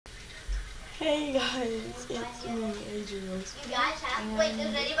Hey guys, it's me, Adrian. You guys have? Wait, does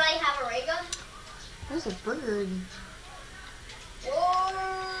anybody have a ray gun? There's a bird.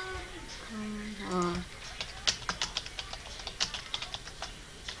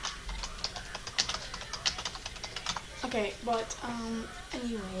 Okay, but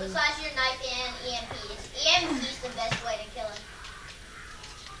anyway. Besides your knife and EMPs, EMP's the best way to kill him.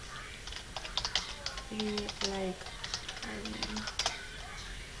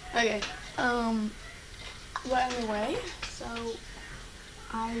 Okay, but anyway, so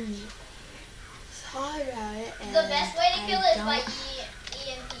I thought about it, and the best way to kill it is by EMPing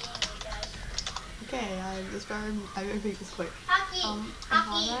you guys. Okay, I'm gonna make this quick.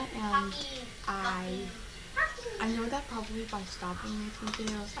 I know that probably by stopping making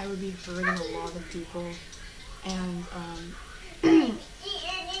videos, I would be hurting a lot of people, and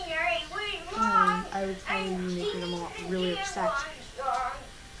I would probably be making them really upset.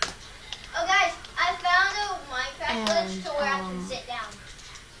 Oh guys, I found a Minecraft glitch to where I can sit down.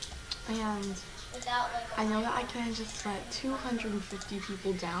 And I know that I can't just let 250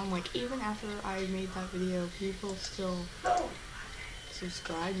 people down. Like, even after I made that video, people still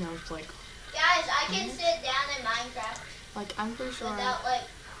subscribe. And I was like, guys, I can sit down in Minecraft. Like, I'm pretty sure. Without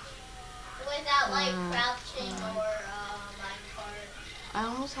crouching or Minecraft. I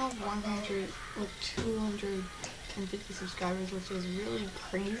almost have 250 subscribers, which is really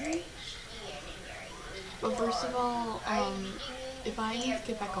crazy. But first of all, if I need to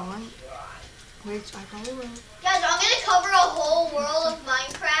get back on, which I probably will. Guys, I'm gonna cover a whole world of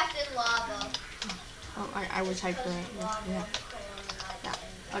Minecraft in lava. Oh, I would type that. Yeah.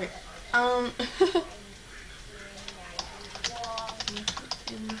 Okay. I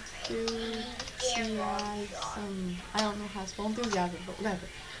don't know how to spell enthusiasm, but whatever.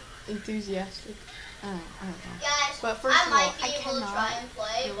 Enthusiastic. I don't know. Guys, but first of all, I cannot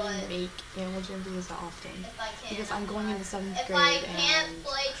really make animal jam videos that often because I'm going into 7th grade. If I can't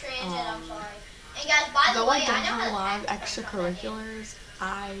play transit, I'm sorry. And guys, by the way, I don't have a lot of extracurriculars.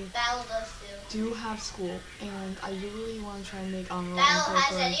 I do have school, and I really want to try and make honorable entry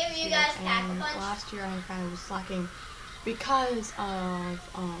for this year. And last year I kind of was slacking because of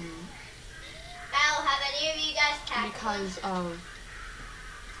have any of you guys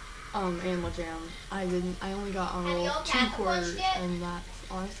Animal Jam. I only got honorable 2 quarters, and that's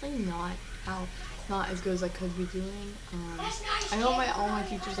honestly not as good as I could be doing. I know all my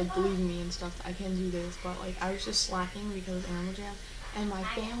teachers believe in me and stuff that I can do this, but I was just slacking because of Animal Jam, and my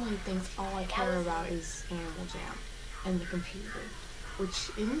family thinks all I care about is Animal Jam and the computer, which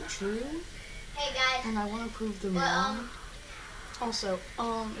isn't true. Hey guys, and I want to prove them wrong. Also,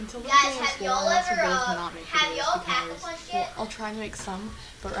 until the guys, beginning of school, I also cannot make videos because I'll try to make some,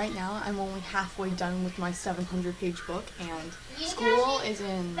 but right now I'm only halfway done with my 700-page book, and school is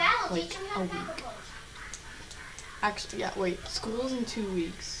in a week. Actually, yeah, wait, school is in 2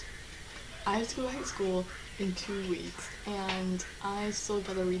 weeks. I have to go back to school in 2 weeks, and I still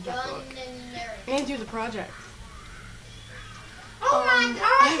gotta read that book and do the project.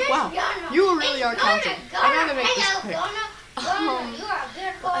 Wow, you really are counting. I gotta make this quick.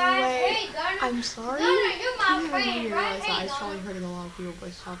 Anyway, I'm sorry. I didn't really realize that I was probably hurting a lot of people by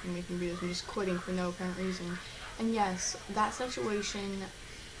stopping making videos and just quitting for no apparent reason. And yes, that situation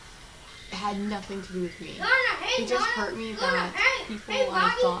had nothing to do with me. It just hurt me that people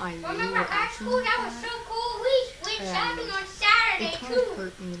I thought I knew were acting like that. And it kind of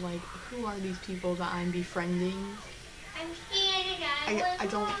hurt me, like, who are these people that I'm befriending?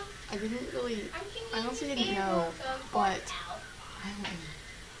 I honestly didn't know, but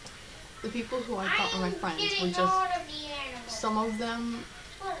the people who I thought were my friends were just, some of them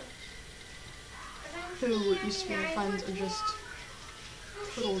who used to be my friends are just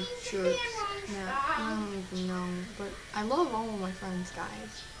little jerks. Yeah, I don't even know, but I love all of my friends,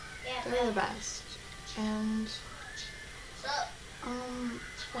 guys. They're the best. And,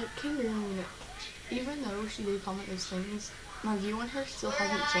 like Kingeroon, even though she did comment those things, my view on her still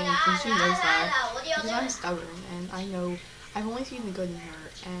hasn't changed, and she knows that, because I'm stubborn, and I know I've only seen the good in her,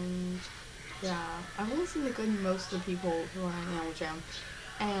 and yeah, I've only seen the good in most of the people who are in Animal Jam,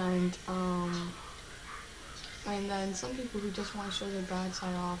 and then some people who just want to show their bad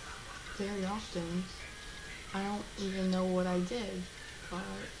side off very often. I don't even know what I did,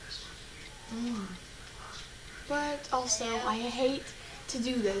 but also, I hate to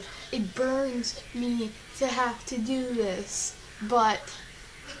do this. It burns me to have to do this, but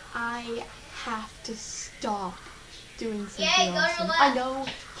I have to stop doing something awesome. I know,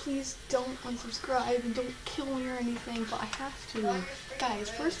 please don't unsubscribe and don't kill me or anything, but I have to. Guys,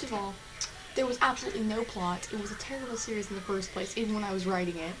 first of all, there was absolutely no plot. It was a terrible series in the first place, even when I was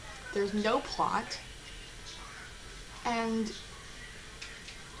writing it. there's no plot, and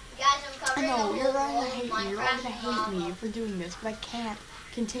I know you're all gonna hate me. You're all gonna hate me for doing this, but I can't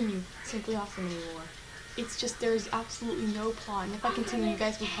continue Simply Awesome anymore. It's just there's absolutely no plot, and if I continue, you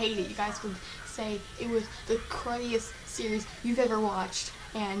guys would hate it. You guys would say it was the cruddiest series you've ever watched,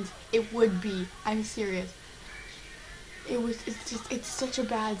 and it would be. I'm serious. It's such a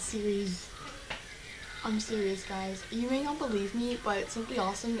bad series. I'm serious, guys. You may not believe me, but Simply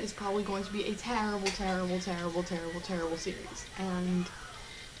Awesome is probably going to be a terrible, terrible, terrible, terrible, terrible series, and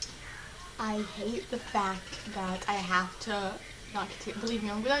I hate the fact that I have to not continue. Believe me,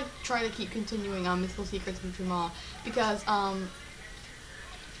 I'm gonna try to keep continuing on Mythical Secrets of Jamal because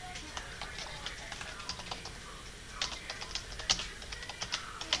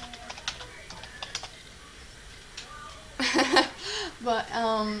but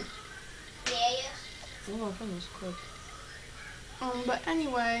oh, that was quick. But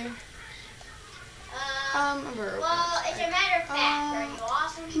anyway, well, as a matter of fact, are you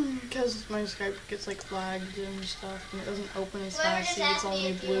awesome? Because my Skype gets like flagged and stuff, and it doesn't open as fast. See, it's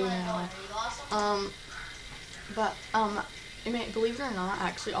only blue now. Believe it or not,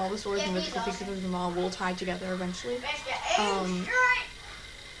 actually, all the stories in Mythical Secrets of Jamal will tie together eventually.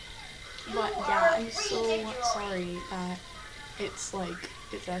 But yeah, I'm so sorry that it's like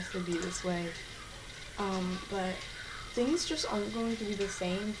it has to be this way. But things just aren't going to be the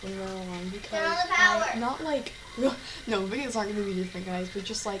same from now on because no, videos aren't going to be different, guys, but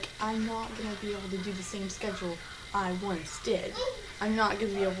just like I'm not going to be able to do the same schedule I once did. I'm not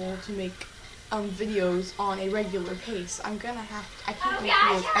going to be able to make videos on a regular pace. I can't make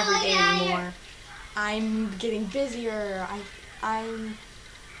videos every day anymore. I'm getting busier.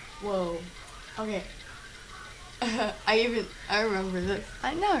 Whoa. Okay. I remember this.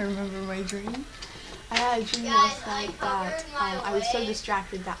 I remember my dream. I had a dream last night that I was so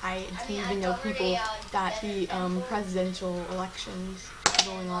distracted that I didn't even know people that the presidential elections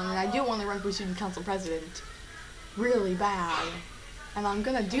were going on, and I do want to run for student council president really bad, and I'm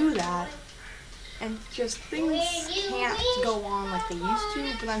gonna do that, and just things can't go on like they used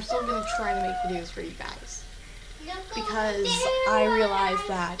to, but I'm still gonna try to make videos for you guys because I realize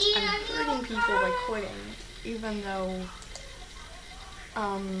that I'm hurting people by quitting, even though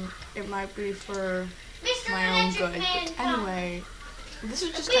it might be for my own good. But anyway, this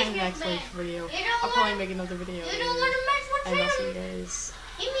is just kind of an explanation video. I'll probably make another video later, and I'll see you guys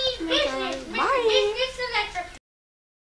later. Bye!